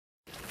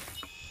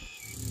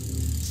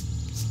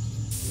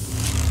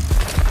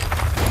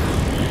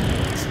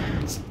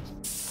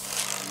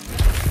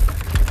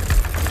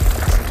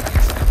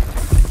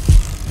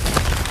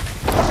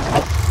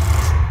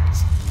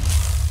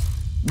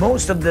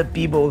Most of the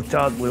people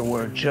thought we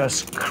were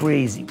just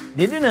crazy.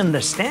 They didn't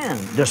understand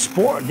the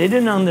sport. They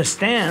didn't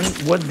understand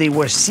what they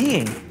were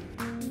seeing.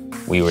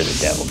 We were the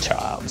devil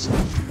childs.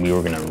 We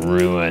were gonna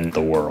ruin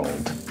the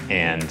world,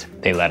 and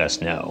they let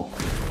us know.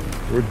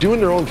 They were doing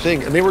their own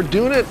thing, and they were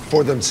doing it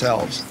for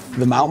themselves.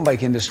 The mountain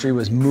bike industry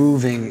was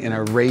moving in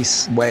a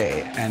race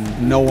way,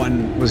 and no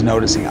one was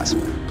noticing us.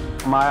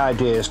 My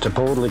idea is to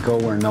boldly go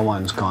where no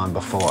one's gone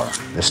before.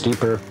 The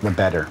steeper, the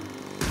better.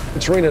 The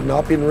terrain had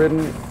not been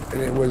ridden,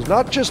 and it was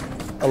not just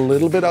a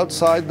little bit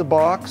outside the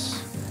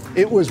box,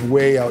 it was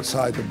way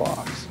outside the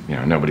box. You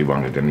know, nobody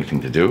wanted anything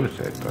to do with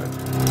it, but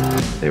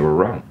they were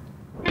wrong.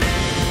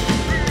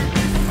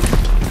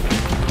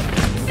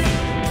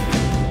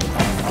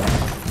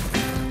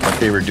 What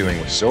they were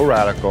doing was so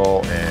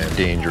radical and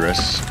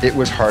dangerous, it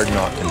was hard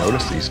not to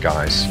notice these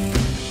guys.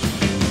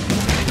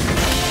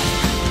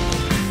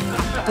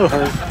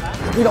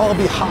 We'd all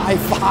be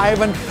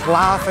high-fiving,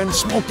 laughing,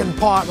 smoking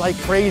pot like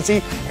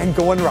crazy, and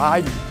going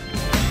riding.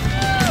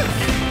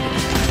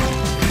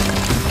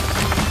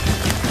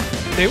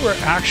 They were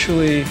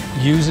actually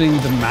using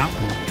the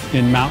mountain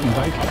in mountain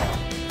biking.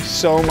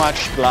 So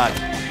much blood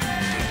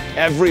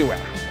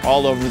everywhere,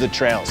 all over the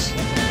trails.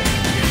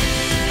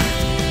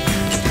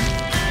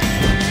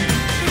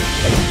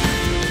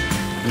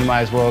 You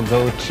might as well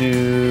go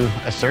to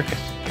a circus.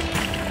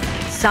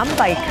 Some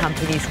bike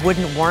companies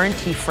wouldn't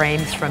warranty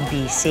frames from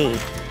BC.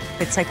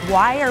 It's like,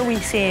 why are we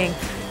seeing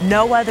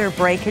no other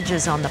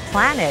breakages on the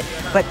planet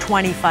but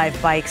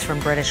 25 bikes from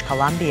British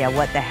Columbia?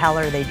 What the hell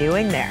are they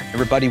doing there?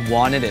 Everybody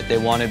wanted it. They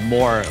wanted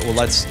more. Well,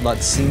 let's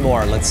see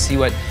more. Let's see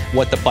what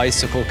the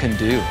bicycle can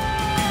do.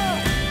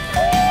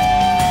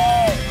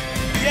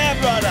 Yeah,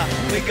 brother,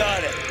 we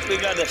got it. We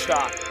got the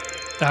shot.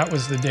 That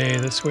was the day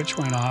the switch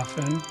went off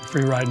and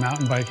freeride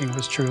mountain biking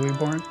was truly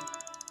born.